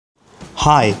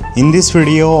Hi, in this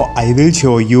video I will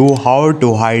show you how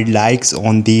to hide likes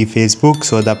on the Facebook.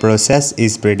 So the process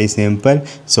is pretty simple.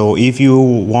 So if you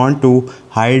want to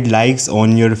hide likes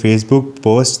on your Facebook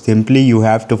post, simply you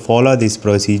have to follow this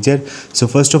procedure. So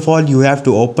first of all, you have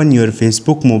to open your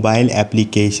Facebook mobile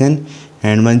application,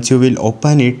 and once you will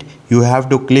open it, you have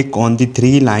to click on the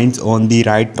three lines on the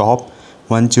right top.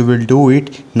 Once you will do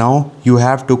it, now you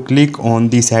have to click on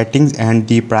the settings and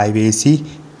the privacy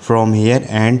from here,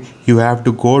 and you have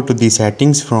to go to the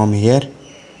settings from here,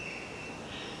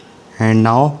 and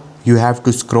now you have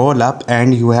to scroll up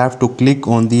and you have to click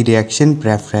on the reaction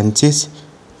preferences.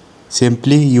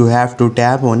 Simply you have to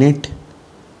tap on it,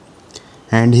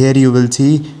 and here you will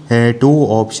see two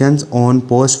options: on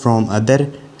post from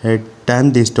other,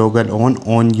 turn this toggle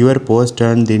on your post,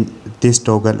 turn this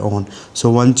toggle on. So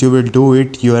once you will do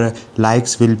it, your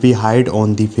likes will be hide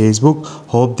on the Facebook.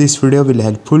 Hope this video will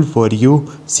helpful for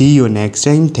you. See you next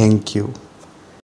time. Thank you.